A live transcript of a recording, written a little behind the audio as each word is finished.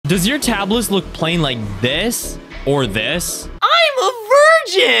Does your Tablist look plain like this or this? I'm a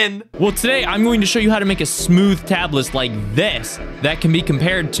virgin! Well, today I'm going to show you how to make a smooth Tablist like this that can be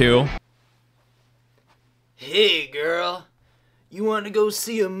compared to... Hey girl, you want to go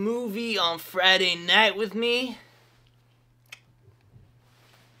see a movie on Friday night with me?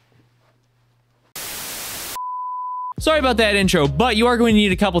 Sorry about that intro, but you are going to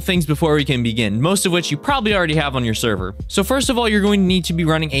need a couple things before we can begin, most of which you probably already have on your server. So first of all, you're going to need to be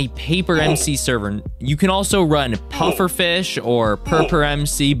running a paper MC server. You can also run pufferfish or purper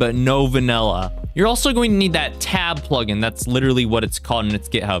MC, but no vanilla. You're also going to need that tab plugin. That's literally what it's called in its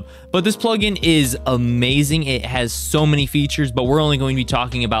GitHub. But this plugin is amazing. It has so many features, but we're only going to be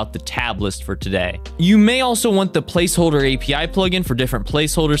talking about the Tablist for today. You may also want the placeholder API plugin for different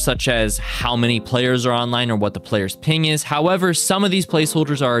placeholders, such as how many players are online or what the player's ping is. However, some of these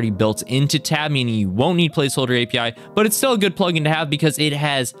placeholders are already built into tab, meaning you won't need placeholder API, but it's still a good plugin to have because it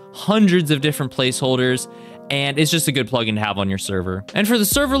has hundreds of different placeholders, and it's just a good plugin to have on your server. And for the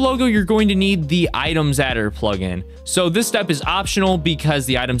server logo, you're going to need the itemsadder plugin. So this step is optional because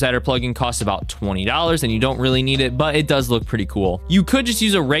the itemsadder plugin costs about $20 and you don't really need it, but it does look pretty cool. You could just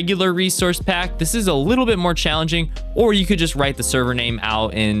use a regular resource pack. This is a little bit more challenging, or you could just write the server name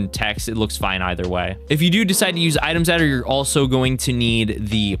out in text. It looks fine either way. If you do decide to use itemsadder, you're also going to need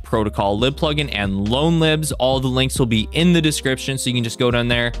the protocol lib plugin and loan libs. All the links will be in the description, so you can just go down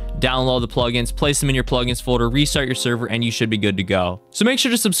there, download the plugins, place them in your plugins folder, restart your server, and you should be good to go. So make sure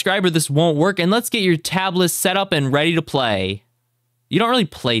to subscribe or this won't work, and let's get your Tablist set up and ready to play. You don't really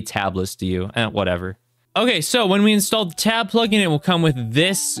play Tablist, do you? Whatever. Okay, so when we install the tab plugin, it will come with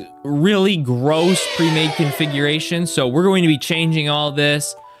this really gross pre-made configuration. So we're going to be changing all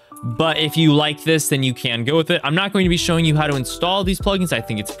this, but if you like this, then you can go with it. I'm not going to be showing you how to install these plugins. I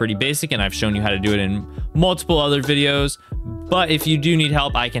think it's pretty basic, and I've shown you how to do it in multiple other videos. But if you do need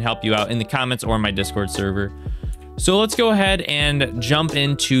help, I can help you out in the comments or my Discord server. So let's go ahead and jump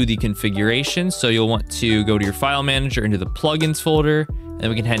into the configuration. So you'll want to go to your file manager, into the plugins folder, and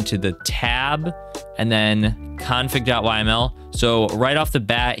we can head to the tab and then config.yml. So right off the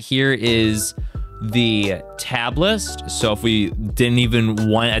bat, here is the tab list. So if we didn't even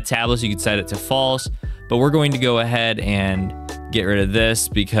want a tab list, you could set it to false, but we're going to go ahead and get rid of this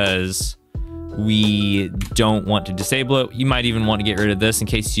because we don't want to disable it. You might even want to get rid of this in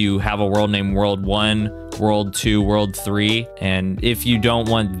case you have a world named World 1, World 2, World 3. And if you don't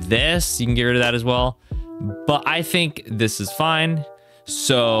want this, you can get rid of that as well. But I think this is fine.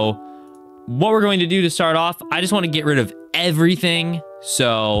 So what we're going to do to start off, I just want to get rid of everything.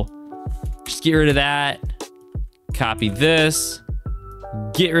 So just get rid of that, copy this,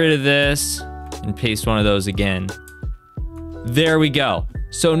 get rid of this, and paste one of those again. There we go.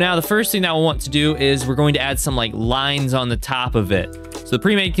 So now the first thing that we'll want to do is we're going to add some like lines on the top of it. So the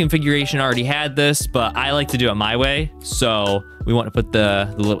pre-made configuration already had this, but I like to do it my way. So we want to put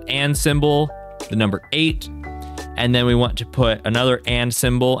the little and symbol, the number 8, and then we want to put another and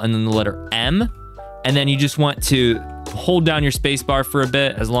symbol and then the letter M. And then you just want to hold down your space bar for a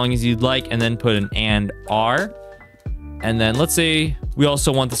bit, as long as you'd like, and then put an and R. And then let's say we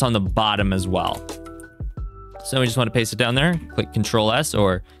also want this on the bottom as well. So we just want to paste it down there, click Control S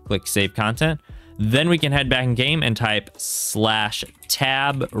or click Save Content. Then we can head back in game and type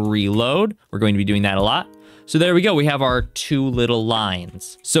 /tab reload. We're going to be doing that a lot. So there we go. We have our 2 little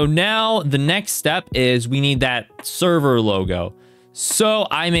lines. So now the next step is we need that server logo. So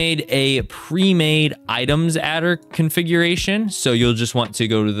I made a pre-made itemsadder configuration. So you'll just want to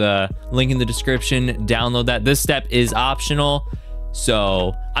go to the link in the description, download that. This step is optional.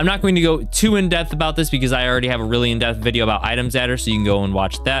 So I'm not going to go too in depth about this because I already have a really in-depth video about itemsadder, so you can go and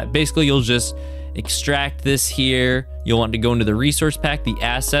watch that. Basically, you'll just extract this here. You'll want to go into the resource pack, the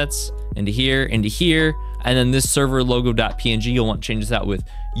assets, into here, and then this server logo.png, you'll want to change this out with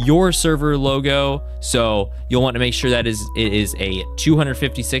your server logo. So you'll want to make sure that it is a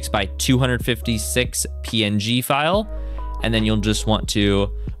 256 by 256 PNG file. And then you'll just want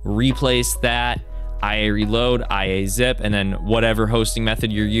to replace that IA reload, IA zip, and then whatever hosting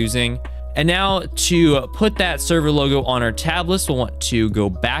method you're using. And now to put that server logo on our tab list, we'll want to go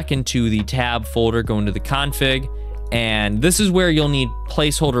back into the tab folder, go into the config, and this is where you'll need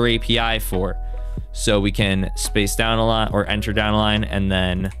placeholder API for. So we can space down a line or enter down a line, and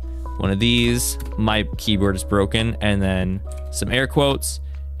then one of these, my keyboard is broken, and then some air quotes,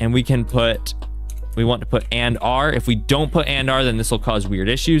 and we can put, we want to put and R. If we don't put and R, then this will cause weird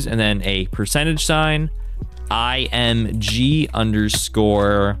issues. And then a %, IMG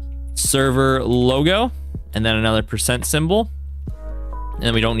underscore server logo, and then another % symbol. And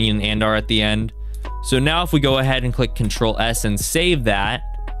then we don't need an and R at the end. So now if we go ahead and click Control S and save that,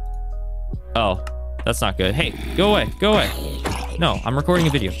 Oh, that's not good. Hey, go away, go away. No, I'm recording a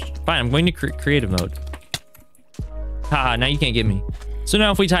video. Fine, I'm going to creative mode. Haha, now you can't get me. So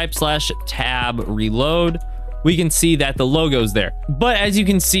now if we type /tab reload, we can see that the logo's there. But as you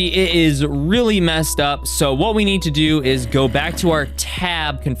can see, it is really messed up. So what we need to do is go back to our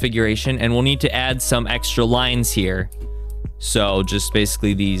tab configuration, and we'll need to add some extra lines here. So just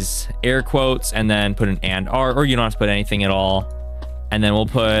basically these air quotes, and then put an and R, or you don't have to put anything at all. And then we'll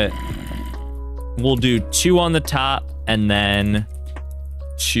do 2 on the top and then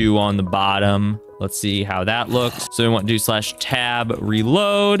 2 on the bottom. Let's see how that looks. So we want to do /tab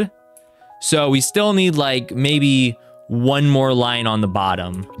reload. So we still need like maybe 1 more line on the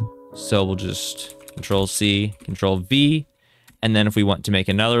bottom. So we'll just Control C, Control V. And then if we want to make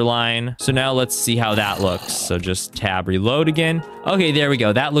another line. So now let's see how that looks. So just tab reload again. Okay, there we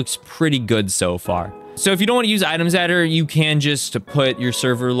go. That looks pretty good so far. So if you don't want to use itemsadder, you can just put your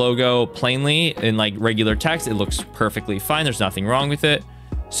server logo plainly in like regular text. It looks perfectly fine. There's nothing wrong with it.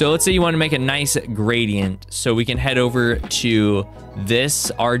 So let's say you want to make a nice gradient. So we can head over to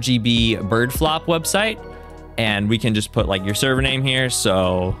this RGB bird flop website, and we can just put like your server name here.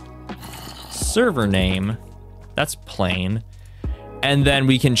 So server name, that's plain. And then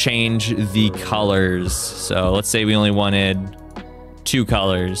we can change the colors. So let's say we only wanted 2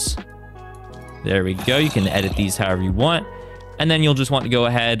 colors. There we go. You can edit these however you want. And then you'll just want to go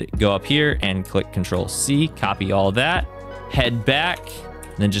ahead, go up here and click Control C, copy all that, head back,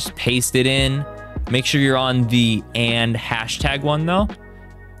 and then just paste it in. Make sure you're on the and hashtag one though.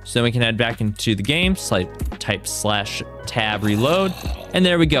 So then we can head back into the game, type /tab reload. And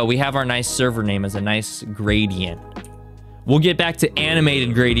there we go. We have our nice server name as a nice gradient. We'll get back to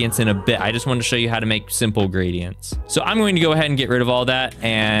animated gradients in a bit. I just wanted to show you how to make simple gradients. So I'm going to go ahead and get rid of all that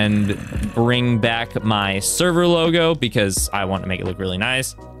and bring back my server logo because I want to make it look really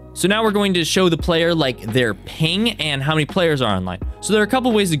nice. So now we're going to show the player like their ping and how many players are online. So there are a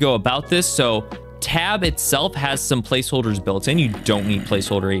couple ways to go about this. So tab itself has some placeholders built in. You don't need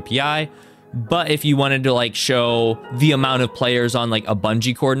placeholder API. But if you wanted to like show the amount of players on like a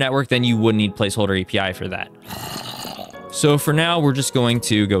bungee cord network, then you would need placeholder API for that. So for now, we're just going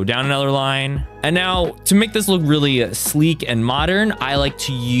to go down another line. And now to make this look really sleek and modern, I like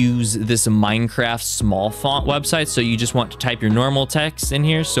to use this Minecraft small font website. So you just want to type your normal text in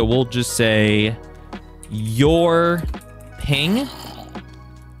here. So we'll just say your ping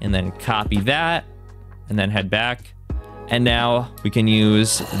and then copy that and then head back. And now we can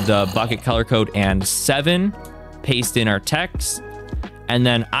use the bucket color code and 7, paste in our text. And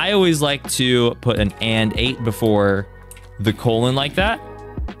then I always like to put an and 8 before the colon like that.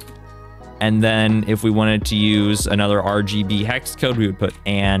 And then if we wanted to use another RGB hex code, we would put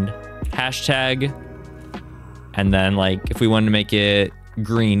and hashtag. And then like if we wanted to make it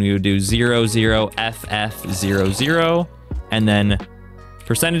green, we would do 00FF00 and then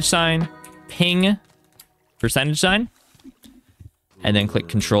 %, ping, %, and then click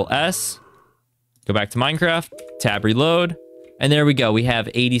Control S, go back to Minecraft, tab reload. And there we go. We have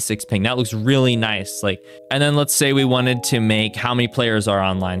 86 ping. That looks really nice. Like, and then let's say we wanted to make how many players are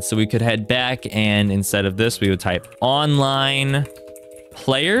online. So we could head back and instead of this, we would type online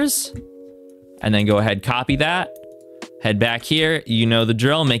players and then go ahead, copy that, head back here. You know the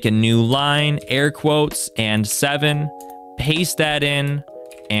drill, make a new line, air quotes and 7, paste that in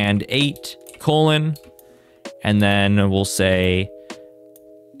and 8 colon. And then we'll say,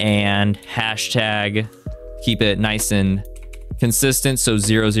 and hashtag, keep it nice and consistent, so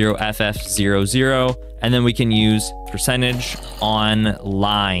 00FF00, and then we can use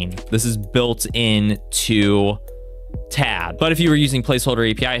 %online. This is built into tab. But if you were using placeholder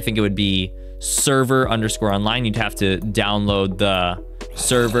API, I think it would be server_online. You'd have to download the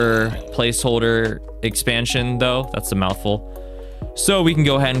server placeholder expansion though. That's a mouthful. So we can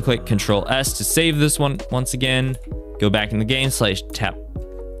go ahead and click Control S to save this one once again. Go back in the game,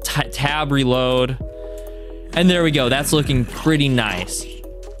 tab reload. And there we go. That's looking pretty nice.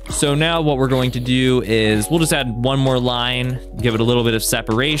 So now what we're going to do is we'll just add 1 more line, give it a little bit of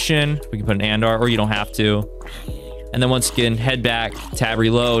separation. We can put an and or you don't have to. And then once again, head back, tab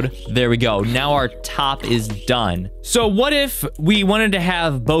reload. There we go. Now our top is done. So what if we wanted to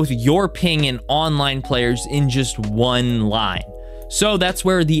have both your ping and online players in just 1 line? So that's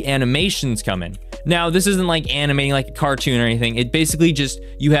where the animations come in. Now, this isn't like animating like a cartoon or anything. It basically just,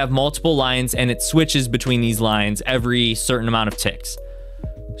 you have multiple lines and it switches between these lines every certain amount of ticks.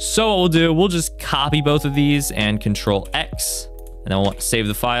 So what we'll do, we'll just copy both of these and Control X, and then we'll save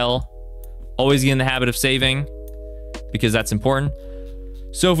the file. Always get in the habit of saving because that's important.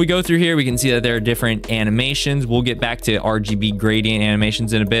 So if we go through here, we can see that there are different animations. We'll get back to RGB Gradient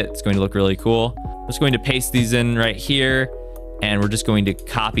animations in a bit. It's going to look really cool. I'm just going to paste these in right here, and we're just going to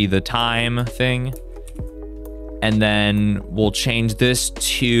copy the time thing. And then we'll change this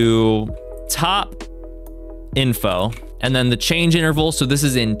to top info. And then the change interval, so this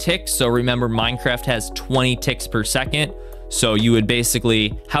is in ticks. So remember, Minecraft has 20 ticks per second. So you would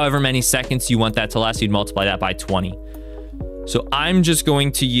basically, however many seconds you want that to last, you'd multiply that by 20. So I'm just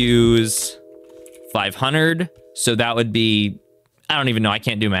going to use 500. So that would be, I don't even know, I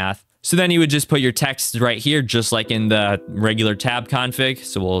can't do math. So then you would just put your text right here, just like in the regular tab config.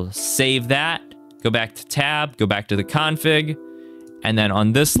 So we'll save that, go back to tab, go back to the config. And then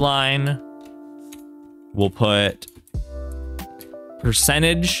on this line, we'll put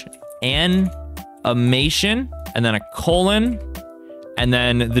percentage animation, and then a colon, and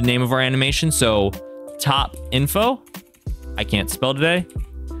then the name of our animation. So top info, I can't spell today.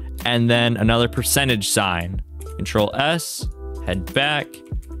 And then another percentage sign, Control S, head back,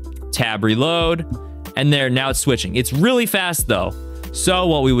 tab reload, and there, now it's switching. It's really fast though. So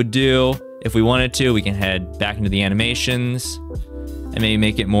what we would do, if we wanted to, we can head back into the animations and maybe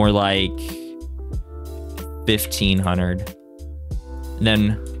make it more like 1500. And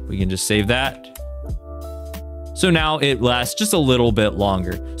then we can just save that. So now it lasts just a little bit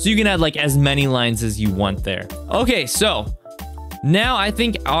longer. So you can add like as many lines as you want there. Okay, so now I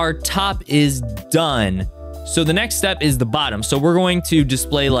think our top is done. So the next step is the bottom. So we're going to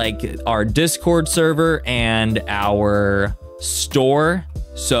display like our Discord server and our store.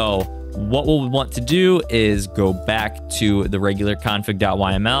 So what we'll want to do is go back to the regular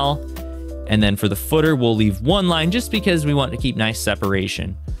config.yml. And then for the footer, we'll leave one line just because we want to keep nice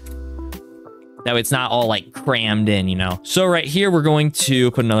separation. That way it's not all like crammed in, you know? So right here, we're going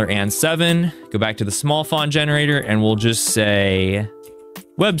to put another and7, go back to the small font generator, and we'll just say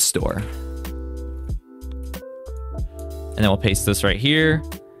web store. And then we'll paste this right here,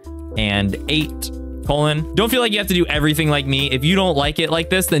 and 8 colon. Don't feel like you have to do everything like me. If you don't like it like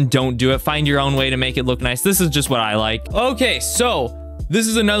this, then don't do it. Find your own way to make it look nice. This is just what I like. Okay, so this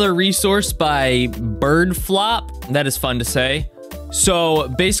is another resource by Birdflop. That is fun to say. So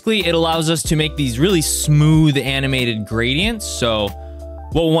basically it allows us to make these really smooth animated gradients. So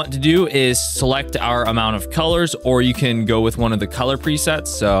what we want to do is select our amount of colors, or you can go with one of the color presets.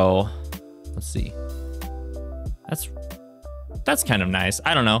 So let's see. That's kind of nice.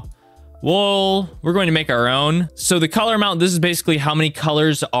 I don't know. We're going to make our own. So the color amount, this is basically how many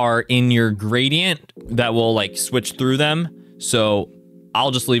colors are in your gradient that will like switch through them. So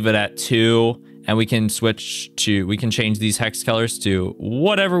I'll just leave it at 2, and we can change these hex colors to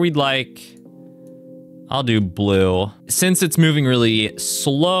whatever we'd like. I'll do blue. Since it's moving really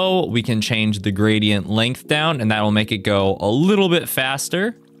slow, we can change the gradient length down, and that'll make it go a little bit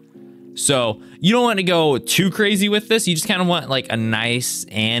faster. So you don't want to go too crazy with this. You just kind of want like a nice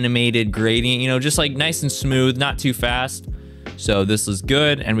animated gradient, you know, just like nice and smooth, not too fast. So this is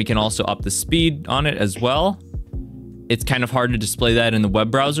good. And we can also up the speed on it as well. It's kind of hard to display that in the web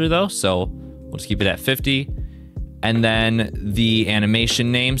browser though. So we'll just keep it at 50. And then the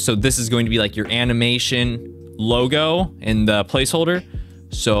animation name. So this is going to be like your animation logo in the placeholder.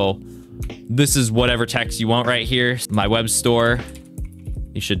 So this is whatever text you want right here. My web store,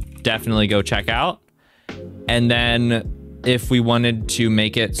 you should definitely go check out. And then if we wanted to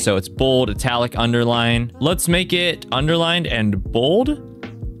make it so it's bold, italic, underline, let's make it underlined and bold.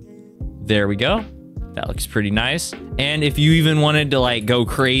 There we go. That looks pretty nice. And if you even wanted to like go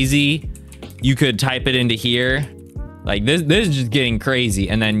crazy, you could type it into here. Like this is just getting crazy.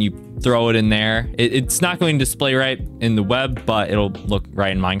 And then you throw it in there. It's not going to display right in the web, but it'll look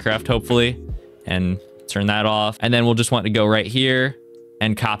right in Minecraft, hopefully. And turn that off. And then we'll just want to go right here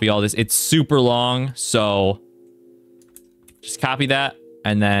and copy all this. It's super long, so just copy that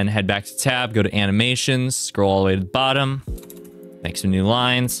and then head back to tab, go to animations, scroll all the way to the bottom, make some new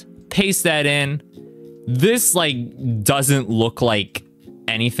lines, paste that in. This like doesn't look like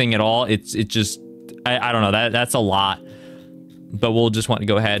anything at all. It just, I don't know, that's a lot, but we'll just want to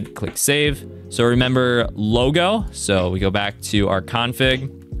go ahead, click save. So remember logo. So we go back to our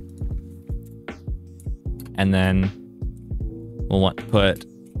config, and then we'll want to put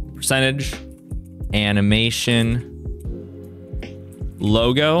percentage animation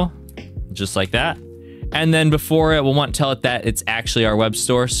logo, just like that. And then before it, we'll want to tell it that it's actually our web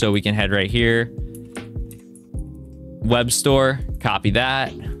store. So we can head right here, web store, copy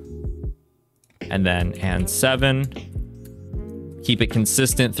that, and then and7, keep it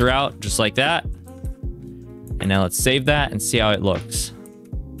consistent throughout, just like that. And now let's save that and see how it looks.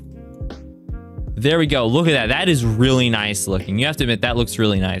 There we go. Look at that. That is really nice looking. You have to admit, that looks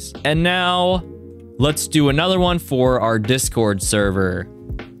really nice. And now let's do another one for our Discord server.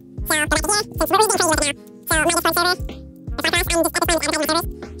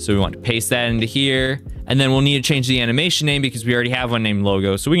 So we want to paste that into here. And then we'll need to change the animation name because we already have one named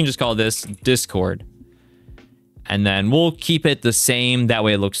logo. So we can just call this Discord. And then we'll keep it the same. That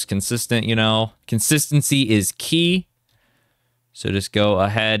way it looks consistent, you know. Consistency is key. So just go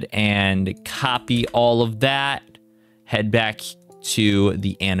ahead and copy all of that. Head back to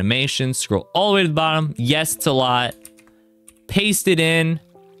the animation. Scroll all the way to the bottom. Yes, it's a lot. Paste it in.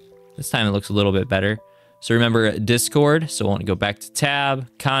 This time it looks a little bit better. So remember Discord. So we'll want to go back to tab,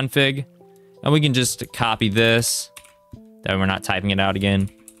 config. And we can just copy this. That way we're not typing it out again.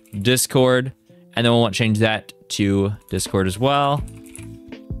 Discord. And then we'll want to change that to Discord as well.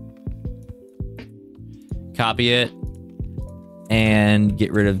 Copy it. And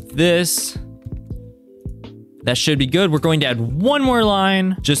get rid of this. That should be good. We're going to add one more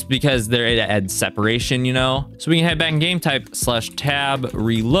line just because there it adds separation, you know. So we can head back in game, type /tab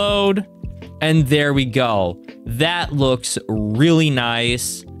reload. And there we go. That looks really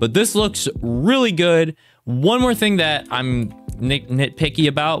nice, but this looks really good. One more thing that I'm nitpicky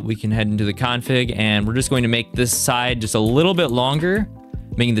about, we can head into the config and we're just going to make this side just a little bit longer,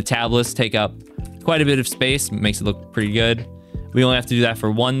 making the tab list take up quite a bit of space. Makes it look pretty good. We only have to do that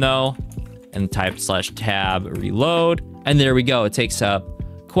for one though, and type /tab reload. And there we go. It takes up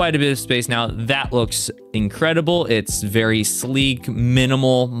quite a bit of space now. That looks incredible. It's very sleek,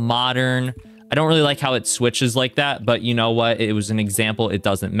 minimal, modern. I don't really like how it switches like that, but you know what? It was an example. It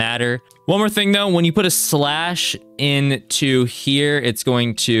doesn't matter. One more thing though, when you put a slash into here, it's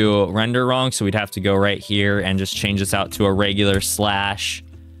going to render wrong. So we'd have to go right here and just change this out to a regular slash.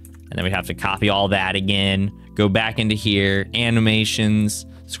 And then we'd have to copy all that again, go back into here, animations,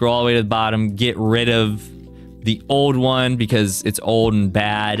 scroll all the way to the bottom, get rid of the old one because it's old and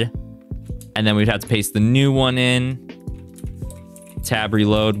bad. And then we'd have to paste the new one in. Tab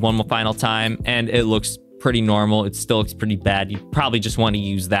reload one more final time, and it looks pretty normal. It still looks pretty bad. You probably just want to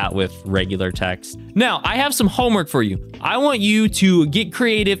use that with regular text. Now, I have some homework for you. I want you to get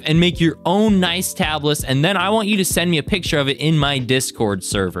creative and make your own nice tab list, and then I want you to send me a picture of it in my Discord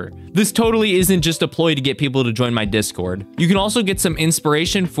server. This totally isn't just a ploy to get people to join my Discord. You can also get some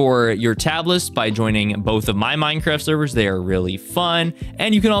inspiration for your tab list by joining both of my Minecraft servers. They are really fun,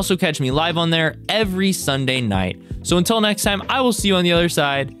 and you can also catch me live on there every Sunday night. So until next time, I will see you on the other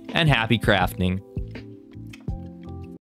side, and happy crafting.